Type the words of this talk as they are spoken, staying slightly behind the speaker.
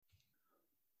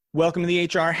Welcome to the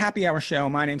HR Happy Hour Show.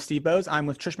 My name's Steve Bose. I'm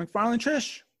with Trish McFarlane.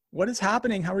 Trish, what is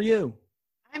happening? How are you?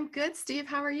 I'm good, Steve.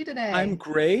 How are you today? I'm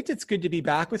great. It's good to be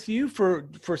back with you for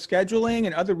scheduling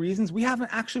and other reasons. We haven't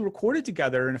actually recorded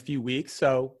together in a few weeks,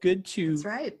 so good to That's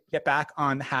right. get back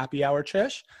on the Happy Hour,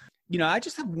 Trish. You know, I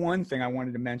just have one thing I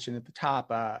wanted to mention at the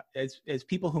top. As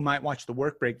people who might watch the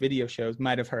Work Break video shows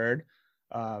might have heard,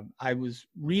 I was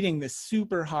reading this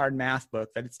super hard math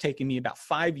book that it's taken me about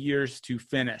 5 years to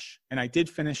finish. And I did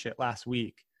finish it last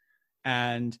week.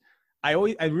 And I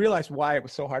realized why it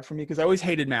was so hard for me because I always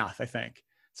hated math, I think.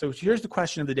 So here's the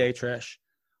question of the day, Trish.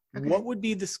 Okay. What would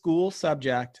be the school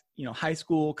subject, high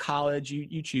school, college,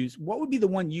 you choose, what would be the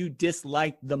one you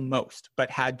disliked the most but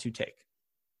had to take?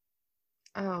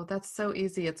 Oh, that's so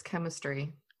easy. It's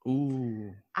chemistry.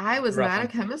 Ooh. I was not a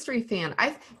chemistry fan.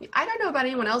 I don't know about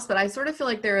anyone else, but I sort of feel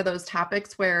like there are those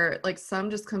topics where like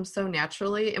some just come so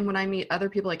naturally. And when I meet other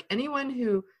people, like anyone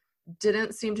who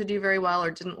didn't seem to do very well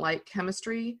or didn't like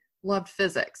chemistry loved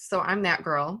physics. So I'm that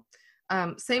girl.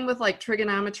 Same with like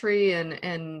trigonometry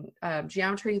and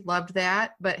geometry, loved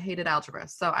that, but hated algebra.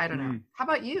 So I don't know. How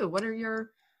about you? What are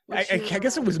your... I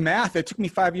guess it was math. It took me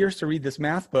 5 years to read this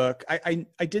math book. I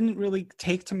didn't really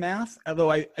take to math,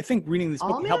 although I think reading this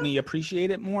book helped me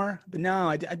appreciate it more. But no,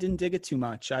 I didn't dig it too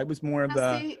much. I was more of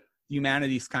a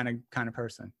humanities kind of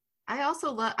person. I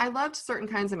also I loved certain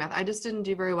kinds of math. I just didn't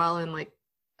do very well in like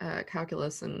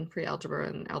calculus and pre-algebra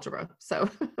and algebra. So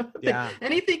yeah,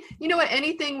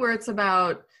 anything where it's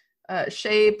about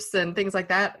shapes and things like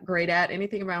that, great at.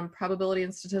 Anything around probability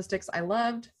and statistics, I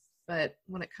loved. But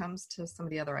when it comes to some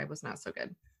of the other, I was not so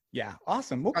good. Yeah.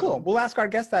 Awesome. Well, cool. We'll ask our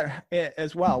guest that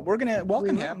as well. We're going to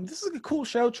welcome him. This is a cool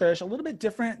show, Trish, a little bit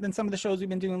different than some of the shows we've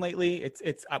been doing lately.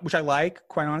 It's which I like,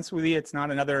 quite honest with you. It's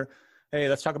not another, hey,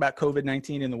 let's talk about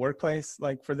COVID-19 in the workplace,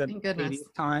 like for the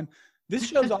 80th time. This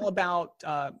show's all about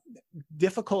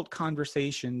difficult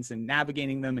conversations and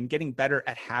navigating them and getting better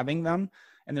at having them.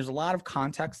 And there's a lot of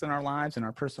context in our lives, in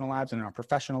our personal lives, and in our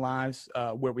professional lives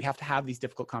where we have to have these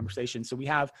difficult conversations. So we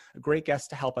have a great guest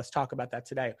to help us talk about that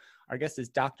today. Our guest is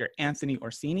Dr. Anthony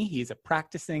Orsini. He's a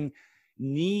practicing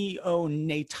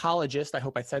neonatologist, I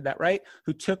hope I said that right,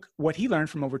 who took what he learned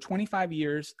from over 25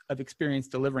 years of experience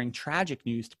delivering tragic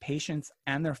news to patients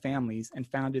and their families and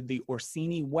founded the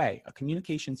Orsini Way, a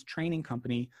communications training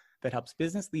company that helps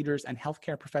business leaders and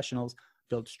healthcare professionals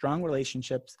build strong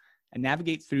relationships and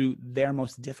navigate through their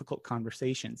most difficult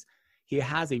conversations. He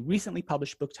has a recently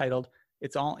published book titled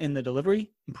It's All in the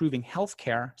Delivery, Improving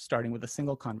Healthcare, Starting with a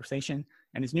Single Conversation,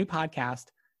 and his new podcast,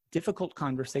 Difficult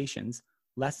Conversations,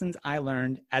 Lessons I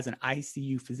Learned as an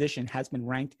ICU Physician, has been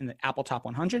ranked in the Apple Top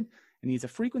 100, and he's a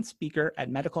frequent speaker at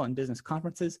medical and business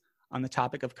conferences on the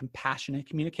topic of compassionate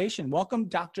communication. Welcome,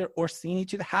 Dr. Orsini,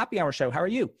 to the Happy Hour Show. How are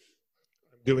you?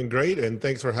 I'm doing great, and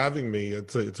thanks for having me.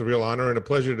 It's a real honor and a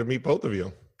pleasure to meet both of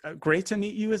you. Great to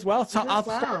meet you as well. So I'll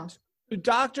start.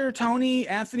 Dr. Tony,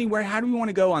 Anthony, how do we want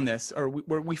to go on this?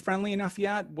 Were we friendly enough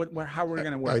yet? How are we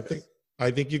going to work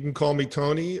I think you can call me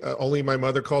Tony. Only my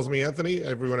mother calls me Anthony.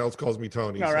 Everyone else calls me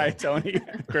Tony. All right, Tony.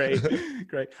 Great.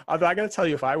 Although I got to tell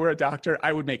you, if I were a doctor,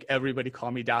 I would make everybody call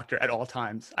me doctor at all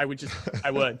times. I would.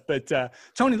 But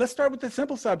Tony, let's start with the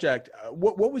simple subject.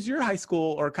 What was your high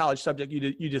school or college subject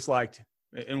you disliked?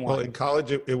 Well, in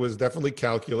college, it was definitely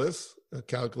calculus.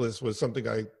 Calculus was something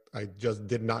I just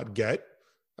did not get.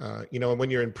 And when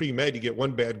you're in pre-med, you get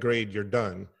one bad grade, you're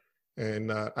done.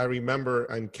 And I remember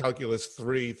in Calculus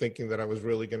 3 thinking that I was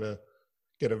really going to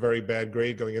get a very bad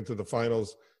grade going into the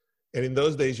finals. And in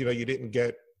those days, you didn't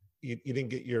get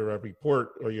your report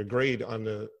or your grade in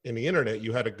the internet.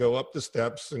 You had to go up the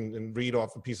steps and read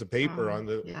off a piece of paper on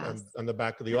the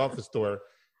back of the office door.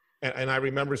 And I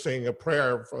remember saying a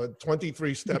prayer for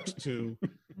 23 steps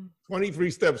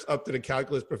up to the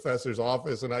calculus professor's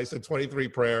office. And I said 23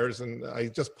 prayers, and I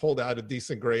just pulled out a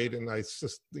decent grade. And I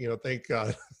just, thank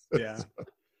God. Yeah.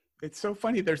 It's so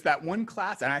funny. There's that one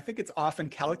class, and I think it's often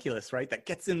calculus, right? That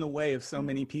gets in the way of so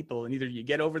many people. And either you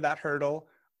get over that hurdle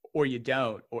or you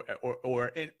don't, or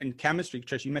in chemistry,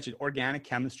 Trish, you mentioned organic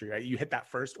chemistry, right? You hit that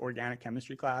first organic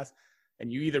chemistry class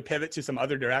and you either pivot to some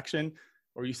other direction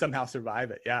or you somehow survive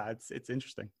it. Yeah, it's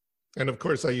interesting. And of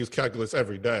course, I use calculus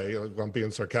every day. I'm being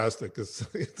sarcastic because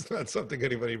it's not something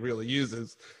anybody really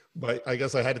uses, but I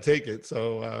guess I had to take it.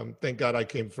 So thank God I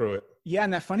came through it. Yeah,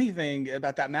 and that funny thing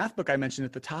about that math book I mentioned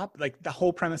at the top, like the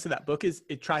whole premise of that book is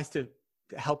it tries to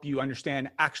help you understand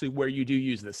actually where you do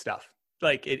use this stuff.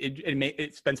 like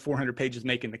it spends 400 pages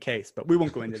making the case, but we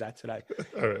won't go into that today.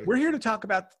 All right. We're here to talk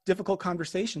about difficult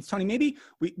conversations. Tony, maybe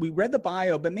we read the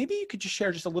bio, but maybe you could just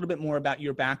share just a little bit more about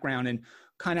your background and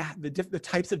kind of the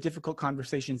types of difficult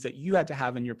conversations that you had to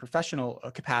have in your professional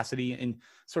capacity, and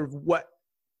sort of what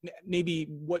made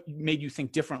you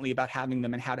think differently about having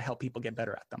them and how to help people get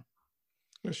better at them.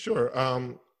 Sure.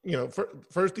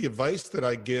 First, the advice that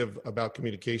I give about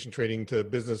communication training to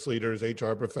business leaders,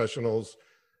 HR professionals,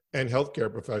 and healthcare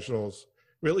professionals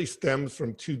really stems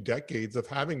from 2 decades of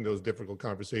having those difficult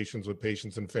conversations with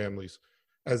patients and families.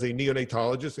 As a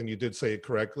neonatologist, and you did say it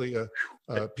correctly, a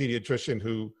pediatrician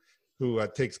who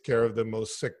takes care of the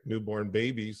most sick newborn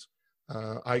babies,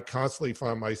 I constantly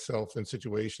find myself in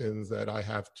situations that I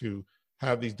have to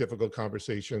have these difficult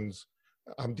conversations.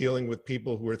 I'm dealing with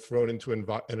people who are thrown into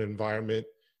an environment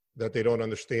that they don't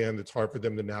understand. It's hard for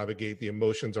them to navigate. The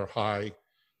emotions are high.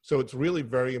 So it's really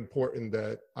very important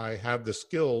that I have the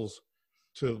skills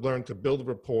to learn to build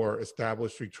rapport,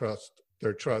 establish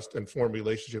their trust, and form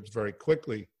relationships very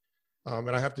quickly. And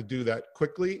I have to do that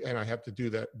quickly, and I have to do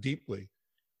that deeply.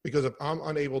 Because if I'm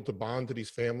unable to bond to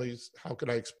these families, how could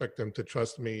I expect them to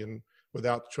trust me? And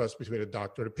without trust between a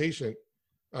doctor and a patient,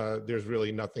 there's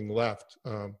really nothing left.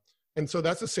 And so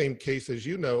that's the same case, as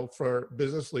you know, for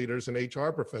business leaders and HR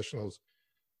professionals.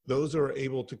 Those who are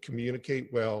able to communicate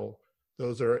well,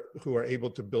 those who are able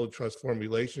to build trust, form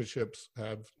relationships,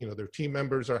 their team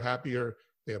members are happier,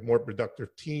 they have more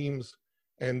productive teams,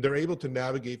 and they're able to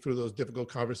navigate through those difficult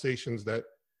conversations that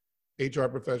HR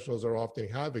professionals are often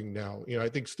having now. I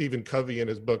think Stephen Covey in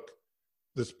his book,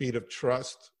 The Speed of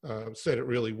Trust, said it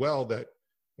really well, that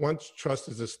once trust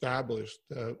is established,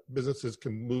 businesses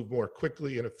can move more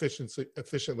quickly and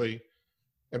efficiently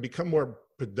and become more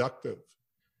productive.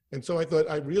 And so I thought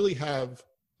I really have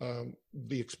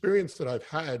the experience that I've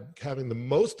had having the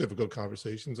most difficult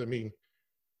conversations. I mean,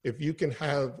 if you can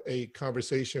have a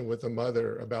conversation with a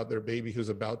mother about their baby who's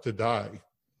about to die,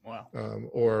 wow,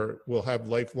 or will have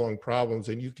lifelong problems,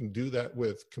 and you can do that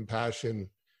with compassion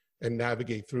and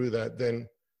navigate through that, then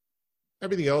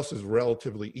everything else is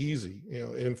relatively easy.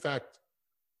 In fact,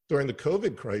 during the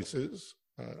COVID crisis,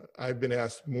 I've been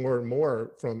asked more and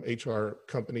more from HR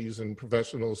companies and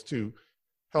professionals to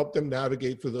help them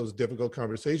navigate through those difficult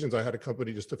conversations. I had a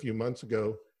company just a few months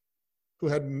ago who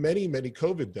had many, many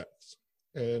COVID deaths,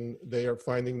 and they are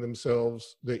finding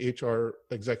themselves, the HR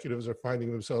executives are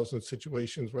finding themselves in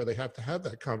situations where they have to have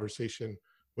that conversation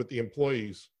with the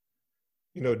employees.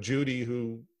 Judy,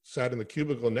 who sat in the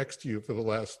cubicle next to you for the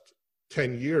last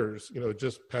 10 years,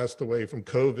 just passed away from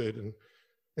COVID.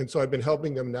 And so I've been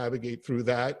helping them navigate through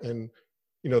that. And,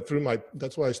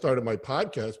 that's why I started my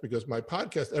podcast, because my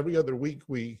podcast, every other week,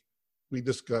 we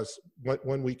discuss,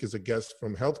 one week is a guest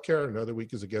from healthcare, another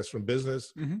week is a guest from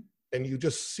business. Mm-hmm. And you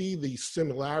just see the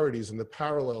similarities and the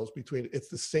parallels between, it's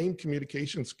the same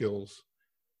communication skills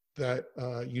that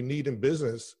you need in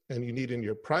business and you need in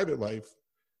your private life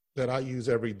that I use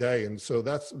every day. And so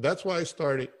that's why I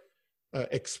started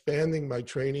expanding my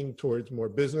training towards more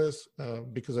business,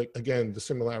 because again, the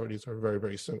similarities are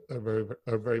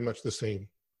very much the same.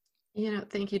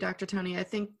 Thank you, Dr. Tony. I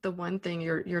think the one thing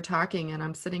you're talking, and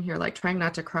I'm sitting here like trying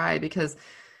not to cry, because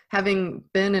having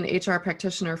been an HR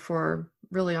practitioner for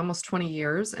really almost 20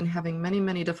 years and having many,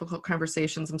 many difficult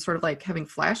conversations, I'm sort of like having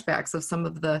flashbacks of some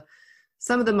of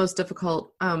the most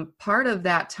difficult. Part of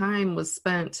that time was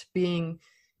spent being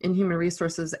in human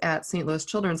resources at St. Louis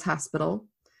Children's Hospital.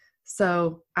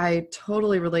 So I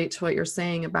totally relate to what you're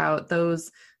saying about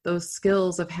those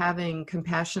skills of having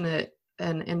compassionate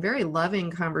and very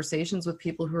loving conversations with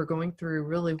people who are going through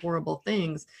really horrible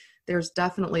things. There's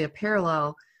definitely a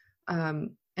parallel.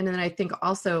 And then I think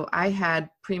also I had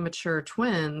premature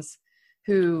twins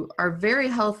who are very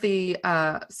healthy,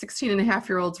 16 and a half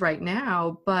year olds right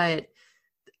now, but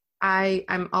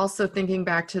I'm also thinking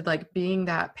back to like being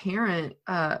that parent.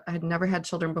 I had never had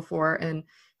children before, and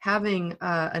having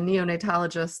a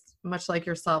neonatologist, much like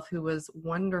yourself, who was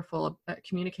wonderful at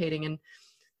communicating. And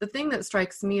the thing that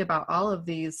strikes me about all of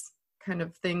these kind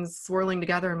of things swirling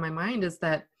together in my mind is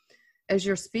that as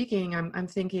you're speaking, I'm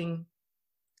thinking,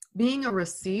 being a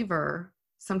receiver,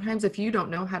 sometimes if you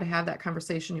don't know how to have that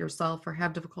conversation yourself or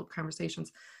have difficult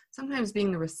conversations, sometimes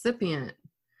being the recipient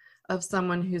of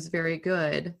someone who's very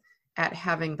good at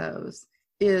having those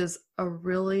is a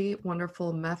really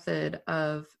wonderful method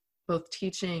of both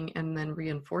teaching and then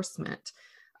reinforcement.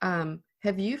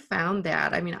 Have you found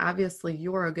that? I mean, obviously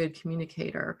you're a good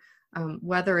communicator,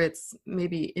 whether it's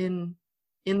maybe in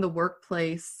the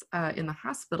workplace, in the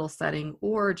hospital setting,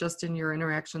 or just in your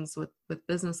interactions with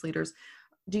business leaders.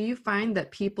 Do you find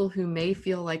that people who may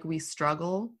feel like we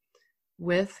struggle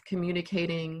with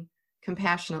communicating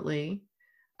compassionately,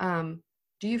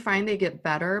 do you find they get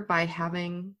better by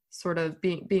having sort of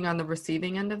being on the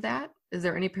receiving end of that? Is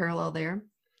there any parallel there?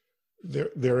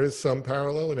 There is some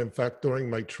parallel, and in fact, during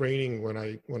my training, when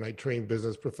I train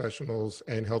business professionals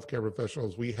and healthcare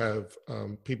professionals, we have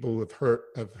people who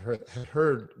have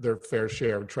heard their fair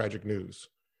share of tragic news,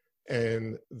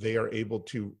 and they are able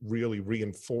to really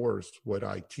reinforce what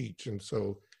I teach. And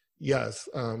so, yes,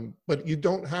 but you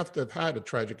don't have to have had a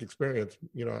tragic experience.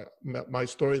 You know, my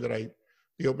story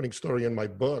the opening story in my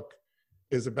book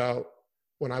is about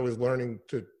when I was learning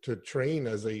to train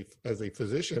as a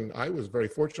physician. I was very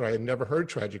fortunate. I had never heard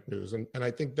tragic news. And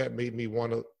I think that made me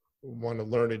want to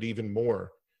learn it even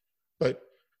more. But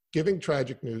giving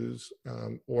tragic news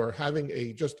or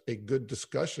having just a good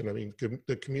discussion, I mean,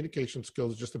 the communication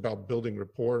skills is just about building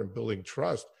rapport and building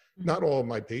trust. Mm-hmm. Not all of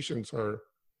my patients are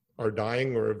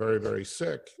dying or are very, very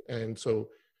sick. And so,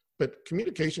 but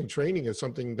communication training is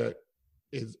something that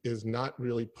is not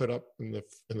really put up in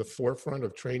the forefront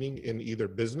of training in either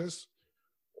business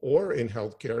or in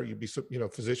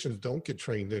healthcare. Physicians don't get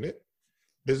trained in it.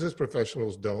 Business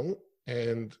professionals don't.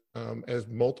 And as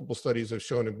multiple studies have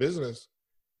shown in business,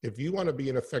 if you want to be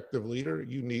an effective leader,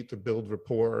 you need to build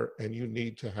rapport and you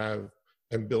need to have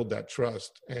and build that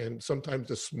trust. And sometimes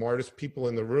the smartest people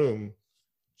in the room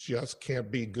just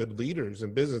can't be good leaders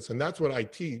in business. And that's what I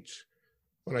teach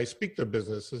when I speak to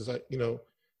business is that,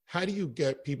 how do you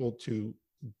get people to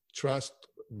trust,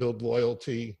 build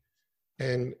loyalty?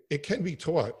 And it can be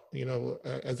taught.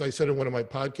 As I said in one of my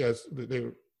podcasts,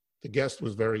 the guest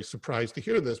was very surprised to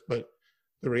hear this, but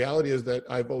the reality is that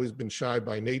I've always been shy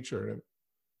by nature.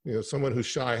 And, someone who's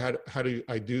shy, how do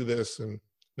I do this? And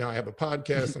now I have a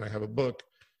podcast and I have a book.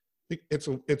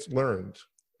 It's learned.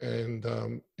 And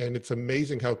it's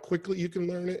amazing how quickly you can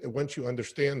learn it. And once you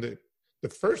understand it, the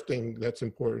first thing that's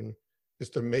important is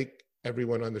to make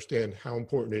everyone understand how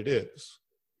important it is,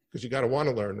 because you got to want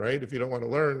to learn, right? If you don't want to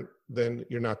learn, then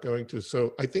you're not going to.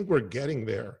 So I think we're getting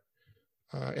there.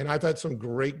 And I've had some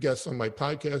great guests on my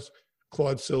podcast.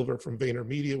 Claude Silver from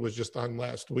VaynerMedia was just on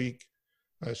last week.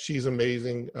 She's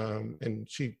amazing. And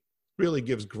she really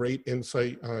gives great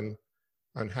insight on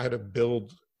how to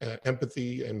build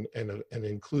empathy and an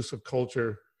inclusive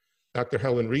culture. Dr.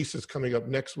 Helen Reese is coming up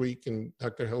next week, and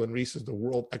Dr. Helen Reese is the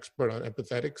world expert on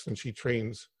empathetics, and she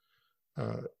trains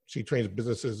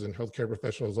businesses and healthcare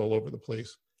professionals all over the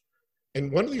place.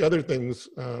 And one of the other things,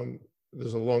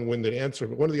 there's a long-winded answer,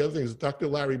 but one of the other things, Dr.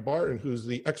 Larry Barton, who's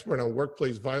the expert on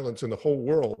workplace violence in the whole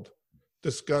world,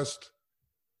 discussed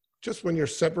just when you're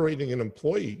separating an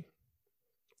employee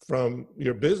from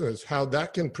your business, how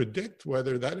that can predict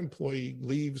whether that employee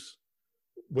leaves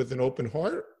with an open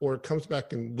heart or comes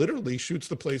back and literally shoots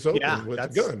the place open with a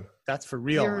gun. That's for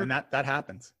real. And that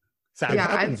happens. It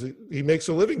happens. He makes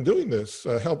a living doing this,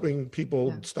 helping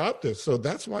people stop this. So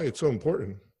that's why it's so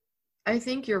important. I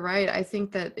think you're right. I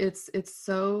think that it's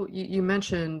so, you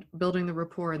mentioned building the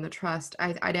rapport and the trust.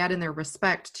 I'd add in there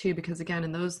respect too, because again,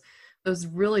 in those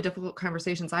really difficult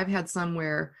conversations, I've had some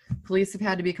where police have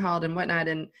had to be called and whatnot.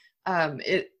 And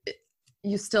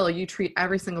you treat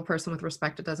every single person with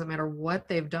respect. It doesn't matter what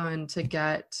they've done to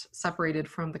get separated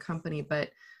from the company.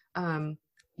 But,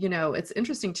 it's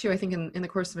interesting too. I think in the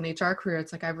course of an HR career,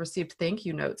 it's like I've received thank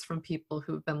you notes from people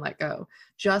who've been let go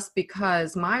just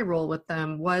because my role with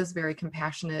them was very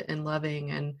compassionate and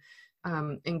loving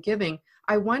and giving.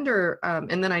 I wonder,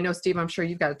 and then I know, Steve, I'm sure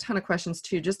you've got a ton of questions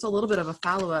too, just a little bit of a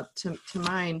follow-up to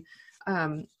mine.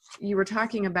 You were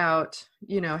talking about,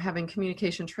 having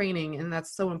communication training, and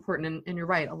that's so important. And you're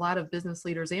right. A lot of business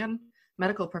leaders and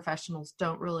medical professionals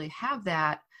don't really have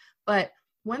that. But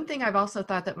one thing I've also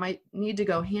thought that might need to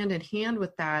go hand in hand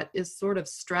with that is sort of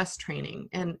stress training.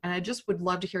 And I just would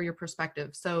love to hear your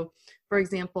perspective. So, for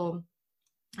example,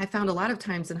 I found a lot of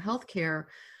times in healthcare,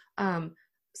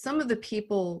 some of the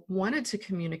people wanted to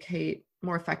communicate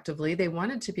more effectively. They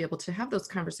wanted to be able to have those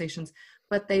conversations,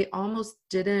 but they almost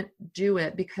didn't do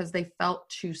it because they felt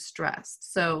too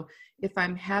stressed. So if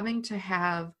I'm having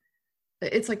to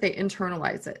it's like they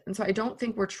internalize it. And so I don't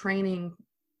think we're training,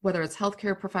 whether it's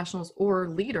healthcare professionals or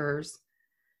leaders,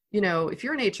 if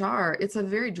you're in HR, it's a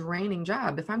very draining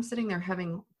job. If I'm sitting there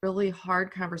having really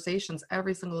hard conversations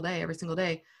every single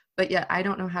day, but yet I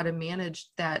don't know how to manage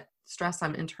that stress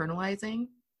I'm internalizing.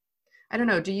 I don't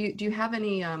know. Do you have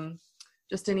any,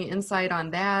 just any insight on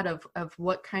that of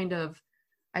what kind of,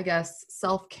 I guess,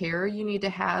 self-care you need to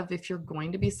have if you're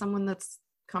going to be someone that's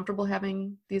comfortable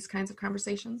having these kinds of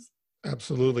conversations?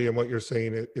 Absolutely. And what you're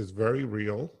saying is very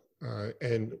real.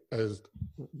 And as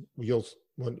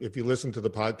if you listen to the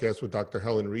podcast with Dr.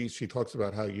 Helen Reese, she talks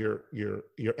about how your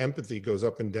empathy goes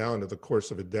up and down in the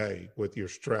course of a day with your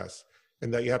stress,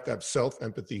 and that you have to have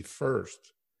self-empathy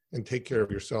first and take care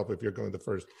of yourself if you're going the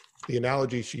first. The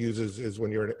analogy she uses is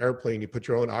when you're in an airplane, you put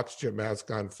your own oxygen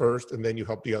mask on first, and then you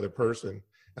help the other person.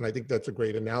 And I think that's a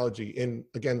great analogy. And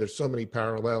again, there's so many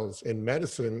parallels. In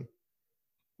medicine,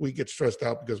 we get stressed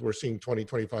out because we're seeing 20,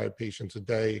 25 patients a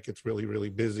day. It gets really, really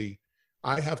busy.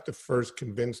 I have to first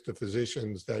convince the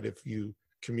physicians that if you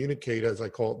communicate, as I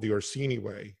call it, the Orsini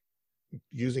way,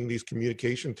 using these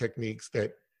communication techniques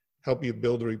that help you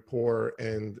build a rapport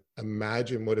and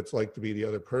imagine what it's like to be the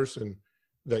other person,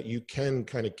 that you can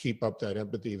kind of keep up that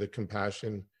empathy, the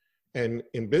compassion. And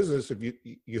in business, if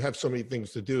you have so many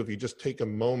things to do, if you just take a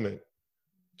moment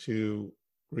to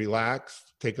relax,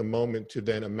 take a moment to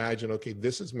then imagine, okay,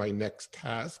 this is my next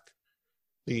task.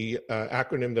 The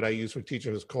acronym that I use for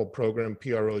teaching is called PROGRAM,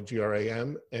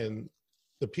 PROGRAM, and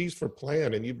the P's for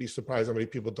plan. And you'd be surprised how many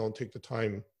people don't take the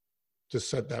time to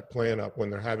set that plan up when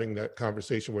they're having that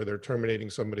conversation where they're terminating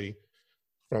somebody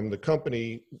from the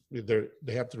company.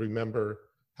 They have to remember,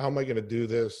 how am I going to do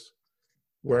this?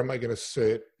 Where am I going to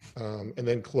sit? And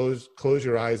then close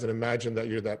your eyes and imagine that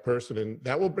you're that person. And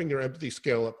that will bring your empathy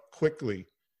scale up quickly.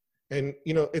 And,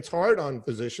 it's hard on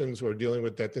physicians who are dealing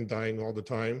with death and dying all the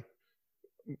time.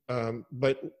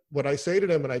 But what I say to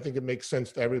them, and I think it makes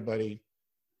sense to everybody,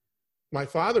 my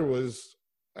father was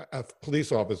a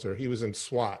police officer. He was in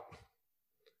SWAT.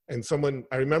 And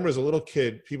I remember as a little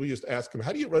kid, people used to ask him,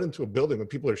 how do you run into a building when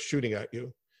people are shooting at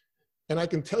you? And I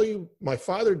can tell you, my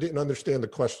father didn't understand the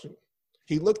question.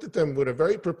 He looked at them with a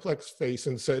very perplexed face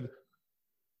and said,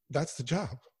 that's the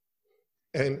job.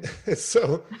 And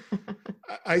so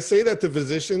I say that to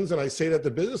physicians, and I say that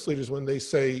to business leaders when they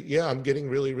say, yeah, I'm getting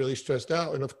really, really stressed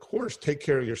out. And of course, take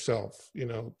care of yourself,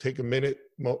 take a minute,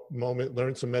 moment,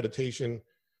 learn some meditation.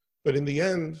 But in the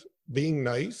end, being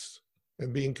nice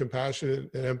and being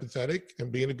compassionate and empathetic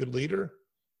and being a good leader,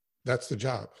 that's the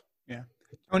job. Yeah.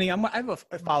 Tony, I have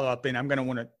a follow-up, and I'm going to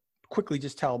want to quickly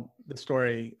just tell the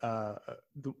story,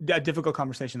 a difficult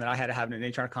conversation that I had to have in an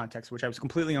HR context, which I was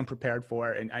completely unprepared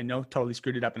for. And I know totally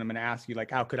screwed it up. And I'm going to ask you,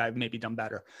 how could I have maybe done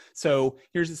better? So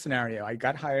here's the scenario. I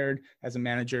got hired as a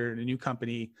manager in a new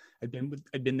company. I'd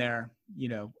been there,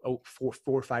 4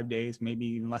 or 5 days, maybe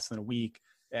even less than a week.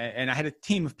 And I had a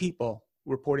team of people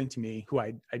reporting to me who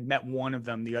I'd met one of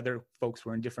them. The other folks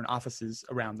were in different offices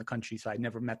around the country, so I'd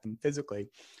never met them physically.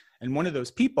 And one of those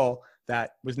people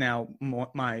that was now one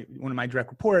of my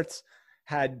direct reports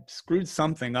had screwed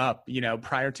something up,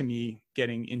 prior to me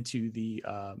getting into the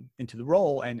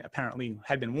role, and apparently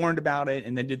had been warned about it,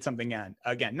 and then did something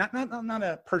again, not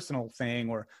a personal thing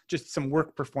or just some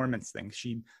work performance thing.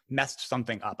 She messed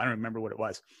something up. I don't remember what it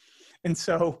was. And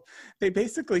so they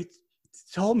basically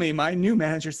told me, my new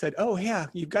manager said, oh yeah,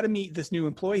 you've got to meet this new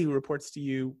employee who reports to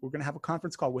you. We're going to have a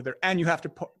conference call with her, and you have to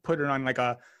put her on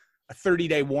a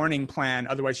 30-day warning plan.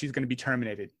 Otherwise she's going to be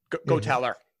terminated. Go tell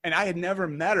her. And I had never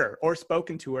met her or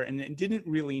spoken to her, and didn't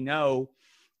really know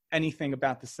anything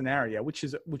about the scenario, which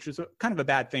was kind of a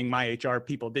bad thing my HR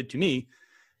people did to me.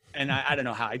 And I don't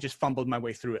know how. I just fumbled my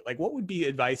way through it. What would be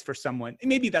advice for someone,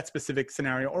 maybe that specific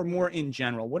scenario or more in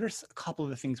general? What are a couple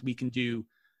of the things we can do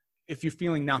if you're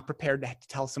feeling not prepared to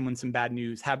tell someone some bad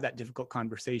news, have that difficult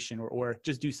conversation, or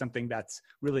just do something that's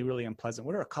really, really unpleasant?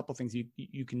 What are a couple of things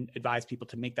you can advise people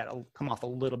to make that come off a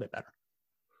little bit better?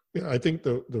 Yeah, I think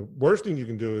the worst thing you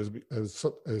can do is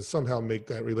somehow make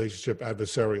that relationship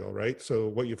adversarial, right? So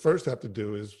what you first have to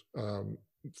do is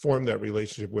form that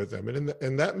relationship with them.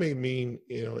 And that may mean,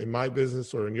 in my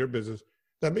business or in your business,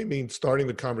 that may mean starting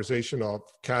the conversation off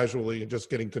casually and just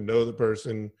getting to know the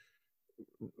person,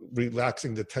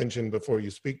 relaxing the tension before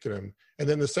you speak to them. And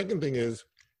then the second thing is,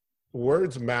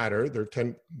 words matter.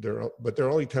 But they're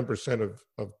only 10%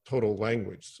 of total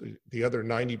language. So the other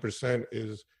 90%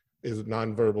 is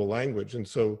nonverbal language. And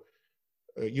so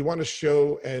you want to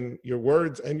show, and your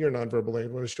words and your nonverbal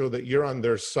language want to show that you're on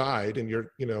their side, and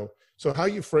so how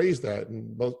you phrase that,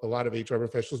 and a lot of HR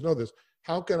professionals know this,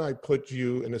 how can I put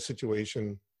you in a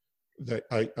situation that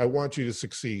I want you to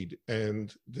succeed,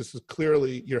 and this is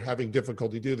clearly you're having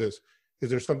difficulty do this. Is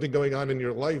there something going on in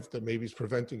your life that maybe is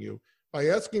preventing you? By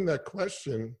asking that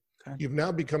question, okay, you've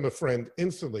now become a friend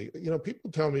instantly.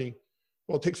 People tell me,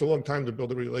 well, it takes a long time to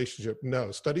build a relationship. No,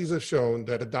 studies have shown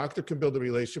that a doctor can build a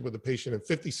relationship with a patient in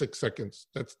 56 seconds.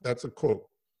 That's a quote.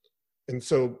 And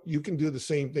so you can do the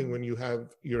same thing when you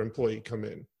have your employee come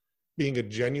in. Being a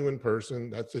genuine person,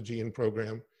 that's a G in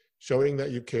program. Showing that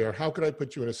you care. How could I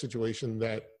put you in a situation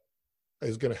that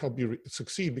is going to help you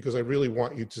succeed? Because I really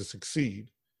want you to succeed.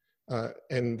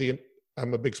 And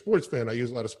I'm a big sports fan. I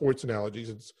use a lot of sports analogies.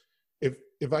 It's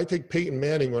if I take Peyton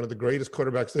Manning, one of the greatest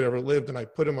quarterbacks that ever lived, and I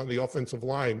put him on the offensive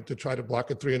line to try to block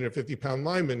a 350-pound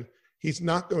lineman, he's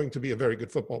not going to be a very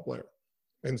good football player.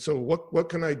 And so what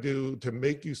can I do to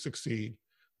make you succeed?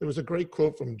 There was a great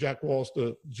quote from Jack Walsh,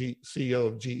 the CEO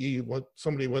of GE. What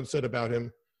somebody once said about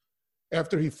him,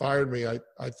 after he fired me, I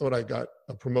thought I got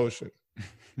a promotion.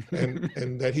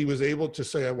 and that he was able to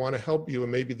say, I want to help you,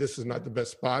 and maybe this is not the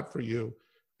best spot for you.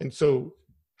 And so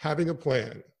having a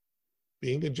plan,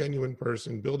 being a genuine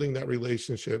person, building that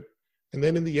relationship, and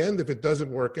then in the end, if it doesn't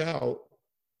work out,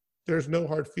 there's no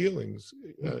hard feelings.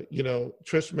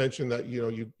 Trish mentioned that,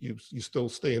 you still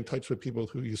stay in touch with people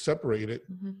who you separated.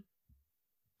 Mm-hmm.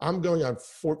 I'm going on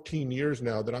 14 years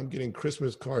now that I'm getting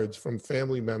Christmas cards from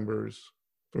family members,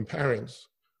 from parents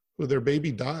who their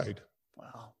baby died.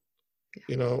 Wow.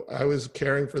 I was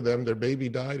caring for them, their baby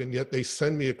died, and yet they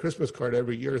send me a Christmas card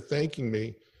every year thanking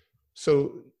me.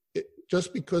 So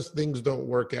just because things don't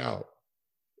work out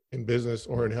in business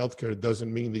or in healthcare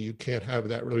doesn't mean that you can't have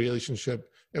that relationship.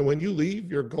 And when you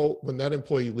leave, your goal, when that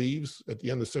employee leaves at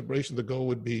the end of the separation, the goal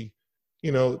would be,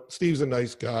 Steve's a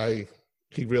nice guy.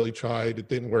 He really tried. It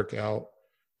didn't work out.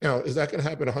 Now, is that going to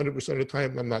happen 100% of the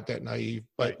time? I'm not that naive,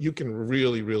 but you can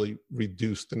really, really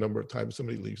reduce the number of times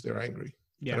somebody leaves they're angry.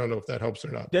 Yeah. I don't know if that helps or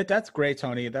not. That's great,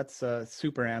 Tony. That's a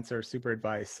super answer, super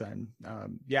advice. And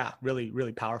really,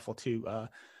 really powerful too. We're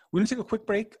going to take a quick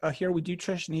break here. We do,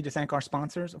 Trish, need to thank our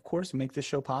sponsors, of course, who make this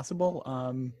show possible.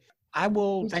 I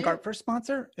will thank our first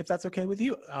sponsor, if that's okay with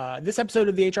you. This episode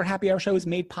of the HR Happy Hour Show is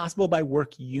made possible by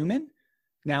WorkHuman.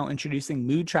 Now introducing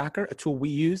Mood Tracker, a tool we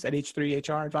use at H3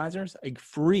 HR Advisors, a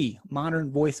free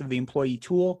modern voice of the employee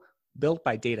tool built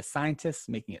by data scientists,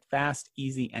 making it fast,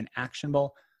 easy, and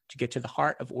actionable to get to the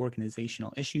heart of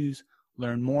organizational issues.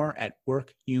 Learn more at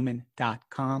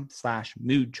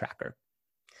workhuman.com/mood tracker.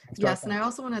 Yes, and I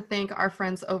also want to thank our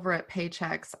friends over at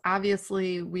Paychex.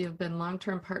 Obviously, we have been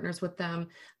long-term partners with them.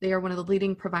 They are one of the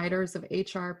leading providers of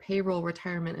HR, payroll,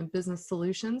 retirement, and business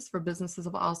solutions for businesses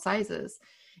of all sizes.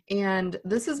 And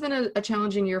this has been a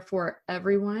challenging year for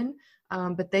everyone,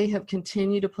 but they have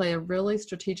continued to play a really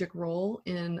strategic role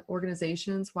in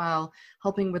organizations while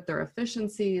helping with their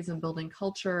efficiencies and building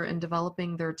culture and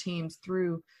developing their teams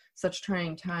through such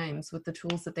trying times with the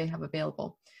tools that they have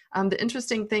available. The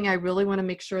interesting thing I really want to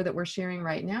make sure that we're sharing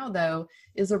right now, though,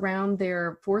 is around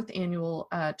their 4th annual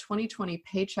 2020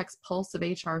 Paychex Pulse of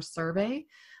HR survey.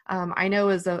 I know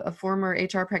as a former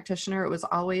HR practitioner, it was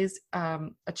always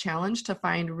a challenge to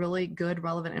find really good,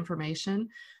 relevant information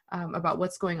about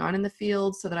what's going on in the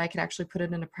field so that I could actually put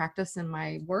it into practice in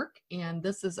my work. And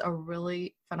this is a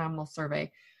really phenomenal survey.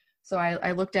 So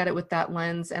I looked at it with that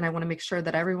lens, and I want to make sure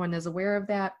that everyone is aware of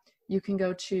that. You can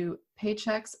go to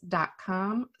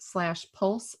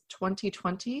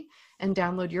paychex.com/pulse2020 and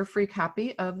download your free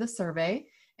copy of the survey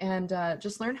and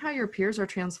just learn how your peers are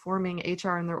transforming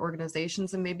HR in their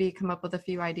organizations and maybe come up with a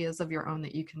few ideas of your own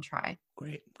that you can try.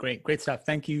 Great stuff.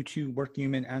 Thank you to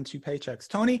WorkHuman and to Paychex.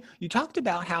 Tony, you talked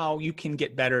about how you can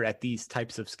get better at these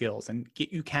types of skills and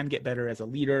you can get better as a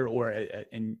leader or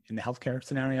in the healthcare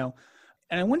scenario.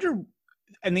 And I wonder,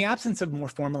 in the absence of more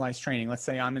formalized training, let's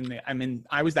say I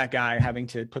was that guy having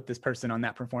to put this person on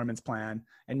that performance plan,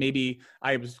 and maybe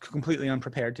I was completely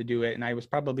unprepared to do it. And I was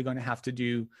probably going to have to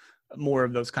do more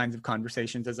of those kinds of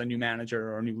conversations as a new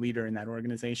manager or a new leader in that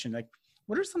organization. Like,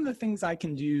 what are some of the things I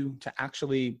can do to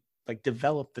actually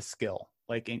develop the skill,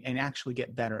 and actually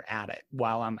get better at it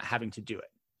while I'm having to do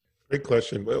it? Great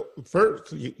question. Well,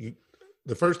 first,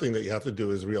 the first thing that you have to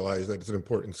do is realize that it's an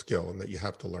important skill and that you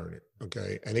have to learn it.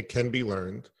 Okay. And it can be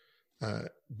learned.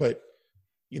 But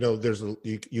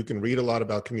you can read a lot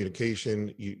about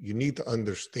communication. You need to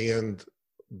understand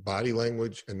body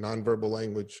language and nonverbal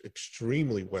language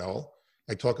extremely well.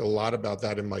 I talk a lot about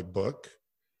that in my book,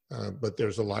 but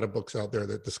there's a lot of books out there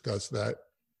that discuss that.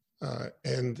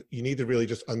 And you need to really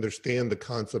just understand the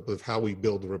concept of how we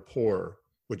build rapport,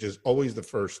 which is always the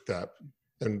first step.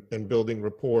 And building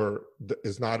rapport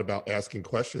is not about asking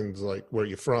questions like, where are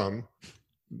you from?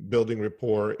 Building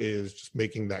rapport is just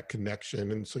making that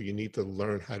connection. And so you need to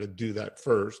learn how to do that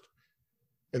first.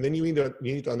 And then you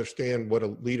need to understand what a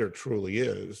leader truly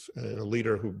is, and a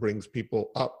leader who brings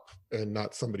people up and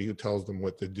not somebody who tells them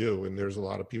what to do. And there's a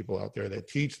lot of people out there that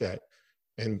teach that.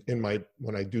 And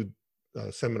when I do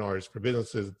seminars for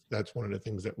businesses, that's one of the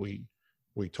things that we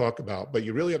talk about. But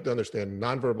you really have to understand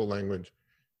nonverbal language.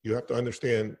 You have to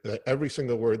understand that every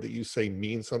single word that you say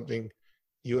means something.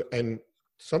 And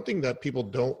something that people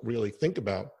don't really think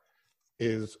about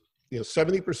is,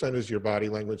 70% is your body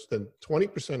language, then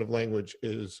 20% of language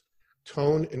is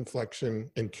tone, inflection,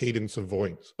 and cadence of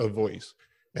voice.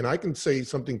 And I can say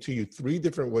something to you 3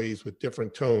 different ways with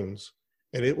different tones,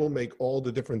 and it will make all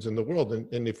the difference in the world.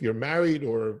 And if you're married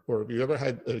or if you ever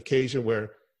had an occasion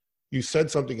where you said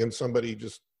something and somebody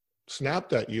just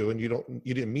snapped at you and you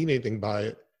didn't mean anything by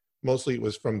it, mostly it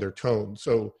was from their tone.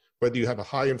 So whether you have a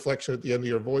high inflection at the end of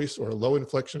your voice or a low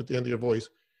inflection at the end of your voice,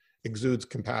 exudes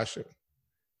compassion.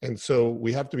 And so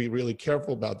we have to be really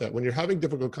careful about that. When you're having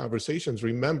difficult conversations,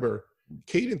 remember,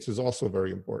 cadence is also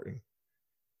very important.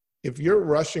 If you're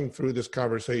rushing through this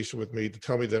conversation with me to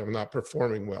tell me that I'm not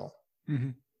performing well,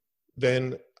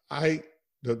 then the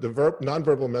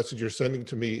nonverbal message you're sending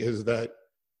to me is that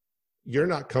you're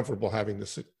not comfortable having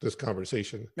this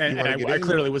conversation. And I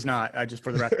clearly was not, just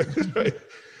for the record. Right.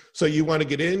 So you want to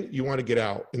get in, you want to get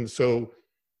out. And so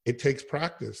it takes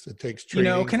practice. It takes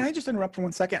training. Can I just interrupt for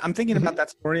 1 second? I'm thinking about that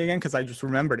story again, because I just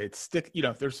remembered it.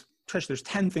 There's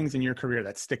 10 things in your career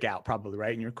that stick out probably,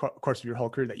 right? In your course of your whole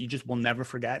career that you just will never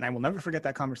forget. And I will never forget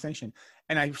that conversation.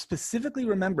 And I specifically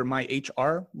remember my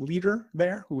HR leader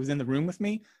there, who was in the room with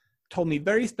me, told me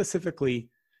very specifically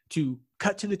to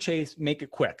cut to the chase, make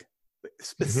it quick.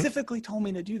 Specifically told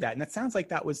me to do that. And it sounds like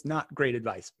that was not great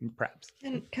advice, perhaps.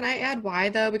 And can I add why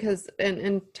though? Because,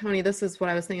 and Tony, this is what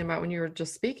I was thinking about when you were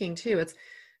just speaking too. It's,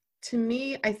 to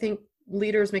me, I think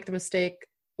leaders make the mistake,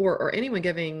 or anyone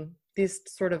giving these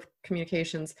sort of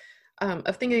communications,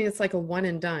 of thinking it's like a one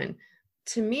and done.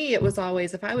 To me, it was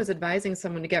always, if I was advising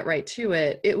someone to get right to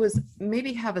it, it was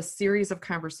maybe have a series of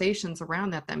conversations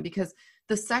around that then, because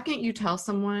the second you tell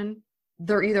someone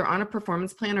they're either on a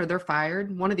performance plan or they're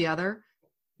fired, one or the other,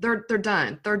 they're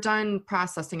done. They're done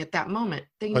processing at that moment.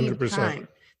 They need 100%. time.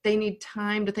 They need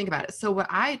time to think about it. So what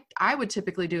I would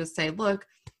typically do is say, look,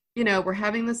 we're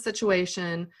having this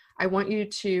situation. I want you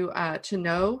to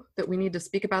know that we need to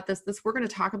speak about this. We're going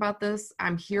to talk about this.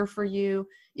 I'm here for you.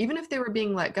 Even if they were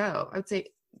being let go, I would say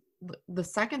the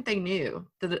second they knew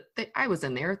that I was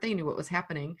in there, they knew what was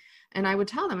happening. And I would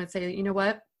tell them, I'd say, you know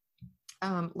what?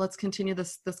 Let's continue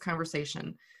this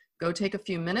conversation. Go take a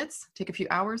few minutes, take a few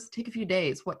hours, take a few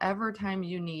days, whatever time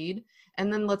you need,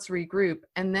 and then let's regroup,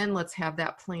 and then let's have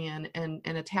that plan and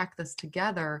attack this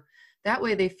together. That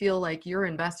way they feel like you're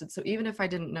invested. So even if I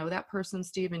didn't know that person,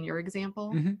 Steve, in your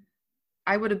example,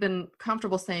 I would have been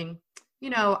comfortable saying,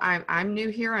 I'm new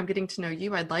here. I'm getting to know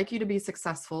you. I'd like you to be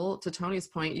successful. To Tony's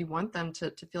point, you want them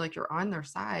to feel like you're on their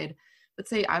side. But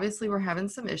say, obviously, we're having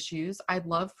some issues. I'd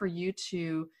love for you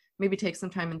to maybe take some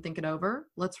time and think it over.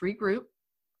 Let's regroup.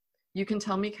 You can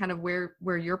tell me kind of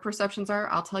where your perceptions are.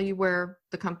 I'll tell you where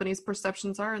the company's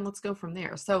perceptions are, and let's go from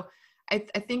there. So I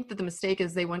think that the mistake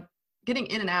is getting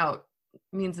in and out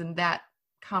means in that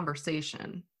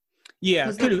conversation.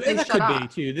 Yeah, that could be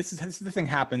too. This the thing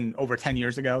happened over 10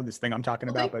 years ago, this thing I'm talking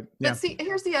about. But see,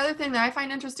 here's the other thing that I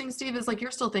find interesting, Steve, is like you're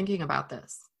still thinking about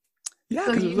this. Yeah,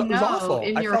 so because it was awful.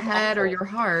 In your head or your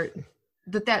heart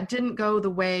that didn't go the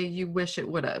way you wish it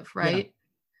would have, right? Yeah.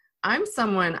 I'm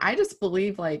someone, I just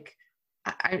believe like,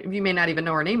 you may not even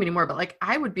know her name anymore, but like,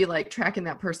 I would be like tracking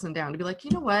that person down to be like, you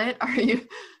know what,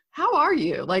 how are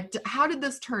you? Like, how did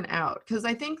this turn out? Because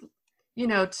I think,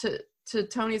 to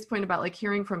Tony's point about like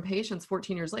hearing from patients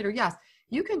 14 years later, yes,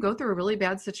 you can go through a really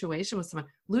bad situation with someone.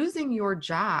 Losing your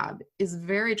job is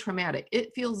very traumatic.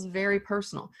 It feels very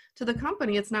personal. To the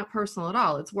company, it's not personal at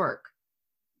all. It's work.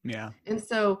 Yeah. And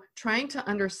so trying to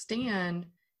understand,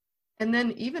 and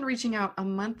then even reaching out a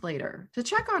month later to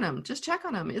check on them, just check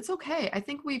on them. It's okay. I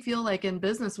think we feel like in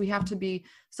business, we have to be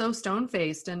so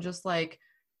stone-faced and just like,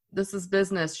 this is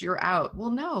business, you're out. Well,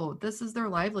 no, this is their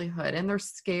livelihood, and they're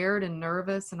scared and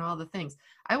nervous and all the things.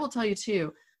 I will tell you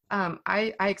too,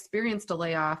 I experienced a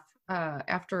layoff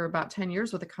after about 10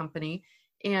 years with a company,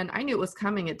 and I knew it was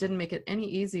coming. It didn't make it any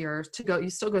easier to go. You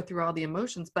still go through all the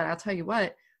emotions, but I'll tell you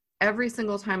what, every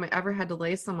single time I ever had to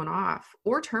lay someone off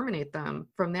or terminate them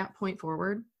from that point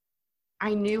forward,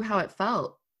 I knew how it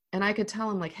felt. And I could tell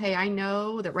them like, hey, I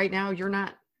know that right now you're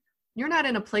not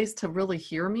in a place to really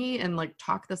hear me and like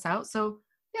talk this out. So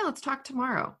yeah, let's talk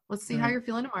tomorrow. Let's see how you're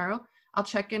feeling tomorrow. I'll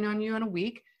check in on you in a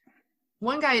week.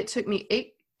 One guy, it took me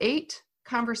eight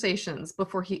conversations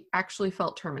before he actually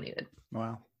felt terminated.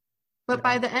 Wow. But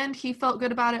by the end, he felt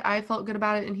good about it. I felt good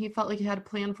about it. And he felt like he had a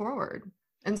plan forward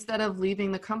instead of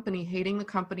leaving the company,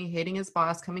 hating his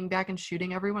boss, coming back and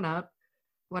shooting everyone up,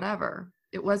 whatever.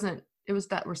 It was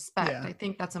that respect. Yeah. I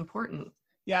think that's important.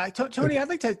 Yeah, Tony, I'd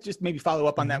like to just maybe follow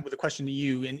up on that with a question to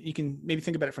you, and you can maybe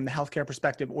think about it from the healthcare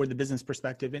perspective or the business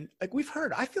perspective. And like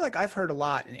I feel like I've heard a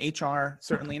lot in HR,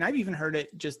 certainly, and I've even heard it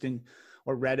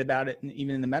or read about it, and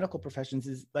even in the medical professions,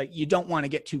 is like, you don't want to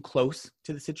get too close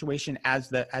to the situation as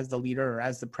the leader or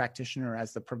as the practitioner or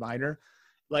as the provider.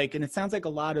 like, and it sounds like a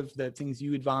lot of the things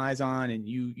you advise on and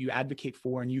you advocate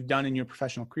for and you've done in your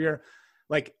professional career,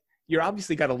 like you're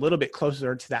obviously got a little bit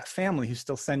closer to that family who's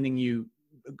still sending you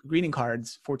greeting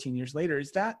cards 14 years later.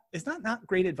 Is that not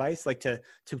great advice? Like to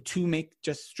make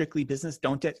just strictly business,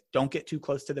 don't get too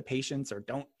close to the patients, or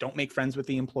don't make friends with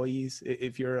the employees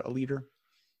if you're a leader?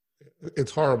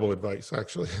 It's horrible advice,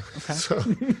 actually. Okay. So,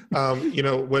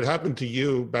 what happened to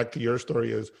you, back to your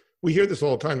story, is we hear this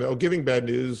all the time. Oh, giving bad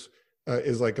news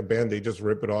is like a Band-Aid, just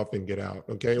rip it off and get out.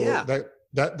 Okay. Yeah. Well,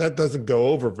 that doesn't go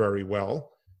over very well.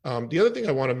 The other thing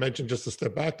I want to mention, just to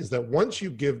step back, is that once you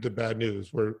give the bad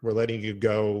news, we're letting you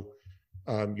go,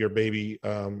 your baby,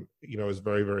 is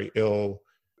very, very ill.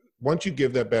 Once you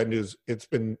give that bad news, it's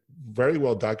been very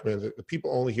well documented that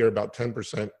people only hear about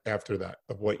 10% after that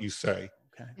of what you say.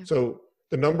 Okay. So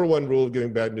the number one rule of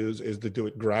giving bad news is to do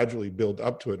it gradually, build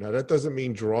up to it. Now, that doesn't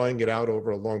mean drawing it out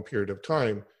over a long period of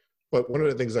time. But one of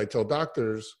the things I tell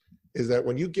doctors is that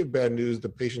when you give bad news, the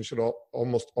patient should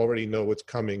almost already know what's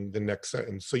coming the next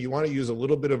sentence. So you want to use a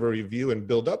little bit of a review and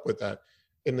build up with that.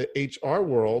 In the HR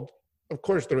world, of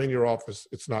course, they're in your office.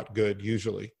 It's not good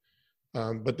usually,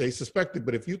 but they suspect it.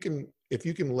 But if you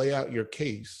can lay out your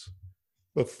case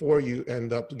before you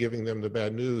end up giving them the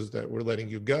bad news that we're letting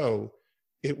you go,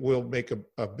 it will make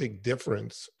a big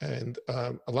difference. And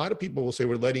a lot of people will say,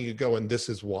 we're letting you go, and this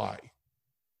is why.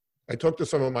 I talked to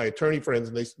some of my attorney friends,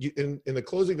 and in the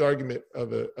closing argument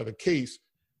of a case,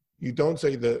 you don't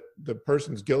say the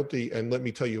person's guilty and let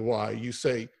me tell you why. You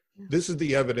say, this is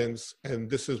the evidence, and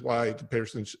this is why the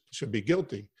person should be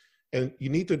guilty. And you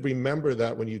need to remember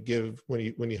that when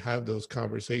you have those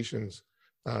conversations.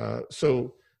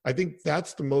 So I think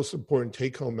that's the most important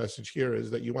take-home message here,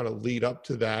 is that you want to lead up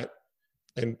to that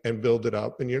and build it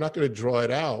up. And you're not going to draw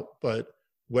it out, but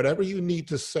whatever you need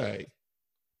to say.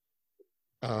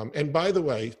 And by the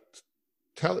way,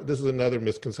 this is another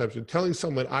misconception. Telling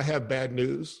someone I have bad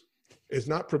news is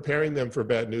not preparing them for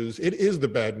bad news. It is the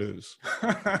bad news.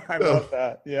 I love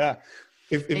that. Yeah.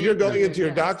 If you're going into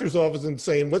your doctor's office and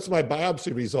saying, what's my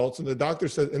biopsy results? And the doctor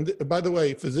says, and by the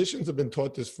way, physicians have been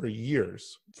taught this for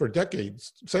years, for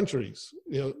decades, centuries.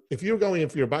 If you're going in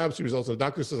for your biopsy results and the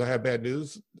doctor says I have bad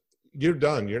news, you're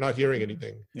done. You're not hearing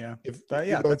anything. Yeah.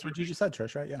 That's what you just said,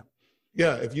 Trish, right? Yeah.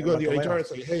 Yeah. If you go to the HR and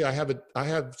say, hey, I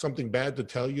have something bad to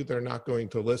tell you, they're not going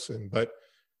to listen. But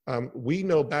we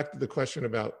know, back to the question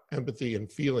about empathy and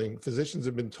feeling, physicians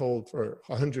have been told for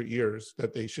 100 years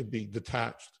that they should be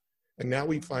detached. And now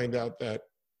we find out that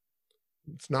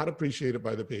it's not appreciated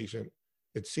by the patient.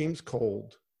 It seems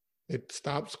cold. It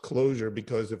stops closure,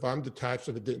 because if I'm detached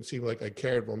and it didn't seem like I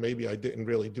cared, well, maybe I didn't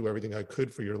really do everything I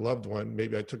could for your loved one.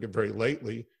 Maybe I took it very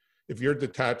lightly. If you're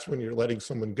detached when you're letting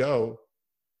someone go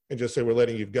and just say, we're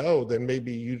letting you go, then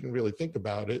maybe you didn't really think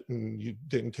about it and you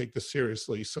didn't take this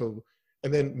seriously. So,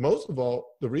 and then most of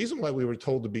all, the reason why we were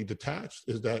told to be detached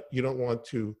is that you don't want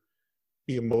to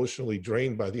be emotionally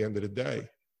drained by the end of the day.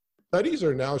 Studies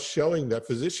are now showing that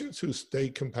physicians who stay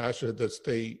compassionate, that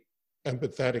stay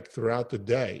empathetic throughout the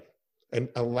day and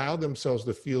allow themselves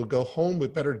to go home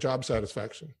with better job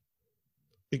satisfaction.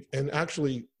 And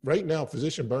actually, right now,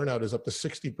 physician burnout is up to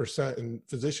 60%, and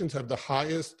physicians have the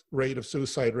highest rate of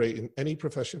suicide rate in any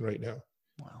profession right now.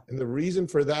 Wow. And the reason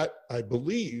for that, I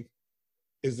believe,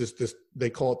 is this they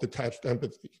call it detached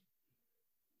empathy.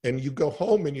 And you go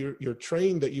home and you're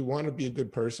trained that you want to be a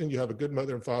good person. You have a good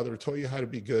mother and father who taught you how to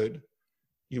be good.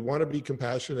 You want to be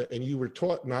compassionate, and you were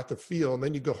taught not to feel. And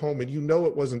then you go home and you know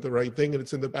it wasn't the right thing, and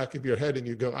it's in the back of your head, and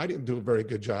you go, I didn't do a very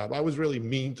good job. I was really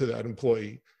mean to that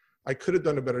employee. I could have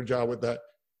done a better job with that.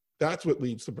 That's what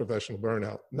leads to professional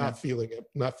burnout, not feeling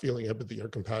empathy or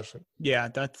compassion. Yeah,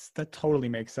 that totally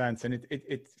makes sense. And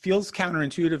it feels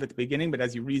counterintuitive at the beginning, but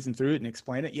as you reason through it and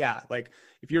explain it, yeah, like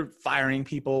if you're firing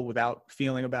people without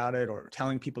feeling about it, or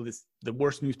telling people the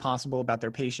worst news possible about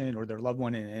their patient or their loved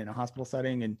one in a hospital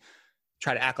setting, and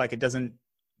try to act like it doesn't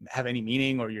have any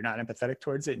meaning, or you're not empathetic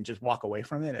towards it, and just walk away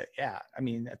from it. Yeah. I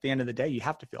mean, at the end of the day, you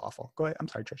have to feel awful. Go ahead. I'm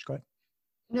sorry, Trish, go ahead.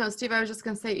 No, Steve, I was just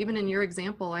going to say, even in your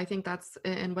example, I think that's,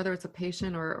 and whether it's a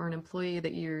patient or an employee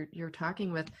that you're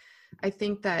talking with, I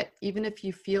think that even if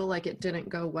you feel like it didn't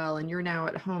go well and you're now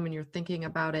at home and you're thinking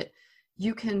about it,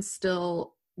 you can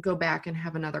still go back and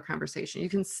have another conversation. You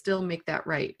can still make that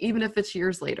right, even if it's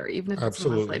years later, even if it's a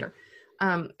month later.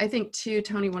 I think too,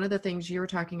 Tony, one of the things you were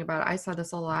talking about, I saw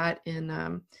this a lot in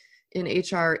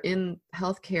HR, in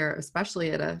healthcare,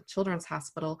 especially at a children's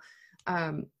hospital.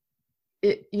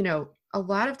 A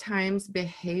lot of times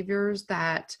behaviors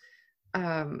that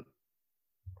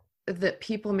that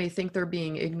people may think they're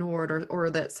being ignored, or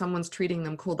that someone's treating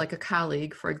them cold, like a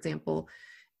colleague, for example,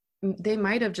 they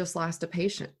might have just lost a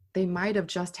patient they might have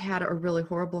just had a really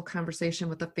horrible conversation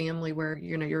with the family where,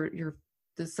 you know, you're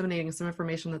disseminating some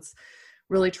information that's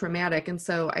really traumatic. And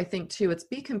so I think too, it's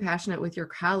be compassionate with your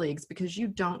colleagues, because you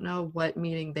don't know what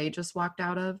meeting they just walked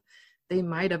out of. They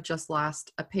might have just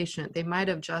lost a patient. They might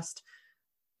have just,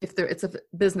 it's a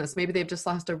business, maybe they've just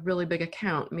lost a really big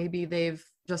account. Maybe they've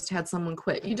just had someone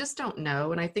quit. You just don't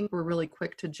know. And I think we're really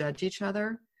quick to judge each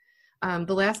other.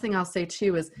 The last thing I'll say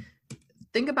too is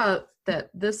think about that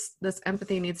this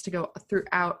empathy needs to go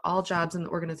throughout all jobs in the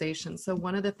organization. So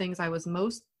one of the things I was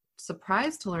most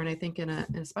surprised to learn, I think,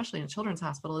 especially in a children's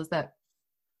hospital, is that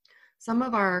some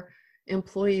of our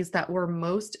employees that were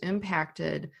most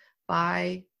impacted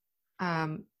by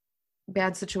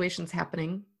bad situations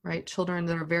happening, right? Children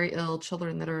that are very ill,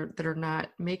 children that are not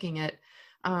making it,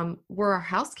 were our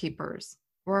housekeepers,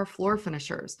 were our floor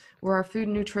finishers, were our food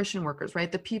and nutrition workers,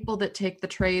 right? The people that take the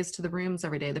trays to the rooms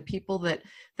every day, the people that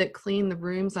clean the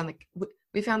rooms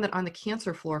we found that on the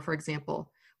cancer floor, for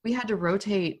example, we had to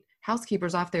rotate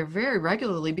housekeepers off there very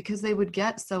regularly because they would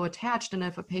get so attached. And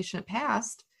if a patient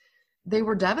passed, they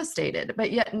were devastated,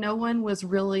 but yet no one was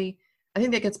really, I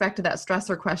think that gets back to that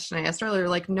stressor question I asked earlier.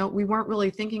 Like, no, we weren't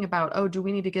really thinking about, oh, do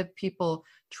we need to give people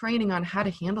training on how to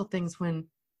handle things when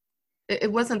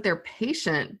it wasn't their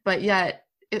patient, but yet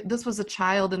this was a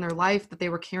child in their life that they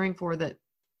were caring for that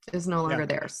is no longer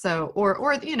there. So,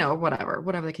 or, you know,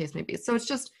 whatever the case may be. So it's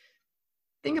just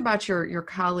think about your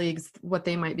colleagues, what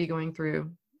they might be going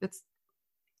through. It's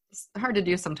hard to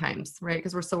do sometimes, right?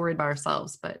 Because we're so worried about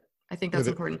ourselves, but I think that's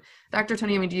important. Dr.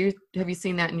 Tony, I mean, have you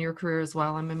seen that in your career as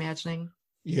well, I'm imagining?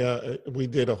 Yeah, we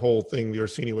did a whole thing. The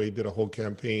Orsini Way did a whole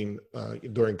campaign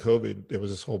during COVID. There was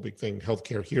this whole big thing,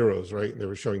 healthcare heroes, right? And they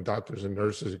were showing doctors and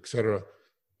nurses, et cetera.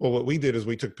 Well, what we did is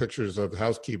we took pictures of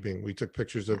housekeeping. We took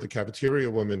pictures of the cafeteria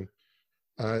woman.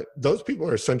 Those people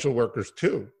are essential workers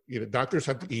too. You know, doctors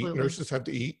have to eat, nurses have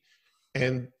to eat,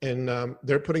 and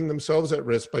they're putting themselves at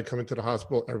risk by coming to the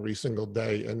hospital every single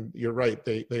day. And you're right,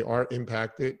 they are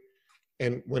impacted.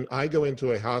 And when I go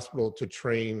into a hospital to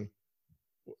train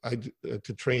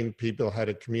people how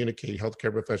to communicate,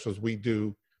 healthcare professionals, we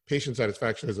do patient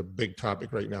satisfaction is a big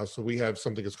topic right now. So we have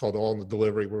something that's called All in the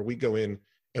Delivery, where we go in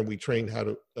and we train how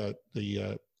to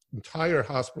the entire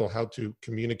hospital how to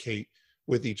communicate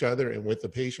with each other and with the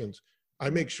patients.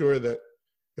 I make sure that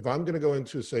if I'm going to go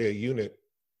into, say, a unit,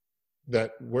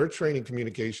 that we're training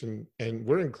communication, and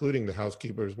we're including the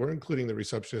housekeepers, we're including the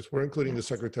receptionists, we're including the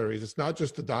secretaries. It's not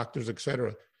just the doctors, et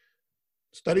cetera.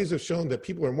 Studies have shown that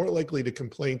people are more likely to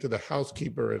complain to the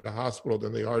housekeeper at the hospital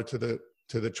than they are to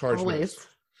the charge nurse,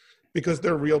 because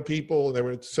they're real people.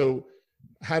 So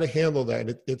how to handle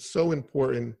that, it's so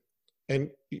important.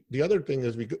 And the other thing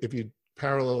is, if you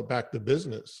parallel it back to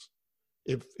business,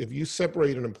 if you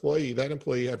separate an employee, that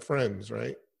employee had friends,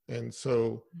 right? And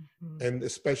so, and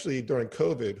especially during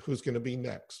COVID, who's going to be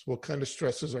next? What kind of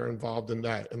stresses are involved in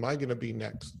that? Am I going to be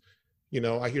next? You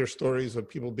know, I hear stories of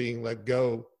people being let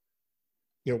go,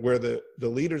 you know, where the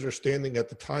leaders are standing at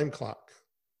the time clock.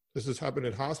 This has happened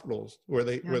in hospitals where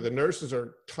where the nurses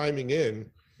are timing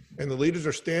in, and the leaders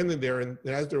are standing there, and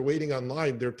as they're waiting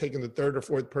online, they're taking the third or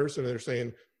fourth person and they're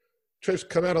saying, Trish,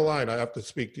 come out of line. I have to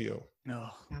speak to you. No.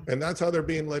 And that's how they're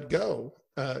being let go.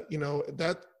 You know,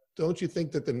 don't you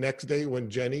think that the next day when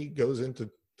Jenny goes in to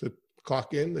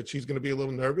clock in, that she's going to be a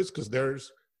little nervous because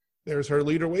there's her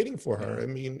leader waiting for her? I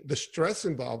mean, the stress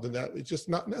involved in that is just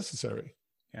not necessary.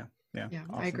 Yeah,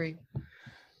 awesome. I agree.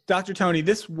 Dr. Tony,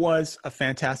 this was a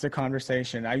fantastic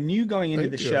conversation. I knew going into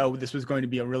the show, this was going to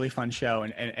be a really fun show,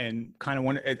 and kind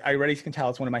of I already can tell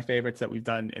it's one of my favorites that we've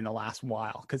done in the last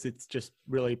while, because it's just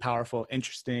really powerful,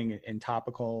 interesting, and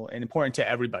topical, and important to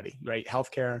everybody, right?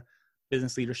 Healthcare,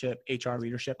 business leadership, HR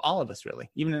leadership, all of us really,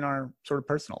 even in our sort of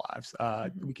personal lives,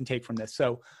 we can take from this.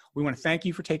 So we want to thank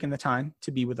you for taking the time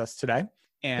to be with us today.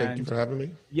 And thank you for having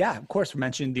me. Yeah, of course, we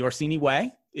mentioned the Orsini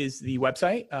Way is the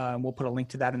website. We'll put a link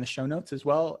to that in the show notes, as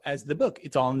well as the book.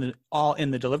 It's all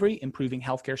in the Delivery, Improving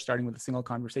Healthcare Starting with a Single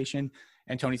Conversation,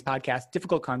 and Tony's podcast,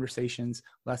 Difficult Conversations,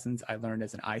 Lessons I Learned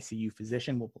as an ICU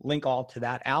Physician. We'll link all to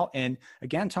that out. And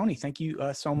again, Tony, thank you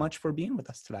so much for being with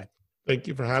us today. Thank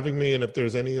you for having me. And if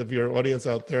there's any of your audience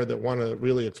out there that want to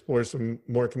really explore some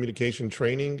more communication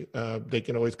training, they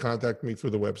can always contact me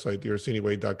through the website,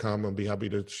 theorsiniway.com. I'll be happy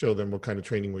to show them what kind of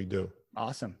training we do.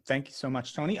 Awesome. Thank you so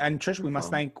much, Tony. And Trish, we must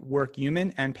thank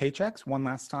WorkHuman and Paychex one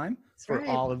last time for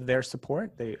all of their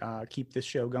support. They keep this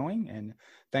show going, and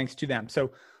thanks to them.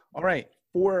 So, all right,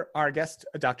 for our guest,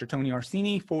 Dr. Tony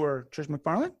Orsini, for Trish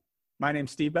McFarland, my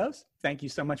name's Steve Bose. Thank you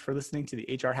so much for listening to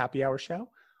the HR Happy Hour Show.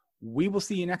 We will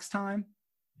see you next time,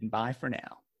 and bye for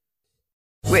now.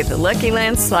 With the Lucky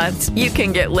Land Slots, you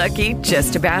can get lucky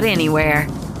just about anywhere.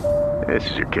 This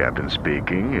is your captain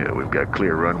speaking. We've got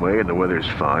clear runway and the weather's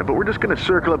fine, but we're just going to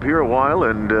circle up here a while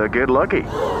and get lucky.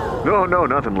 No,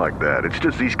 nothing like that. It's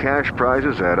just these cash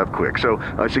prizes add up quick. So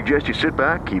I suggest you sit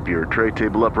back, keep your tray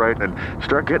table upright, and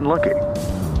start getting lucky.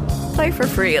 Play for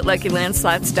free at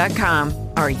LuckyLandSlots.com.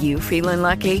 Are you feeling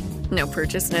lucky? No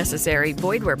purchase necessary.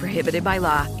 Void where prohibited by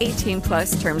law.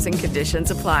 18+ terms and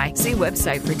conditions apply. See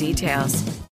website for details.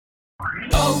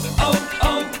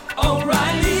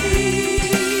 O'Reilly.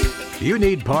 You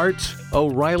need parts?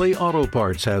 O'Reilly Auto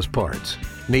Parts has parts.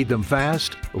 Need them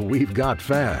fast? We've got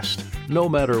fast. No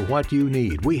matter what you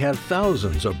need, we have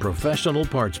thousands of professional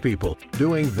parts people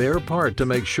doing their part to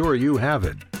make sure you have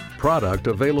it. Product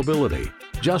availability.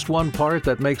 Just one part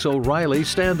that makes O'Reilly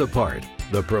stand apart.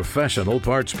 The professional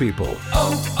parts people.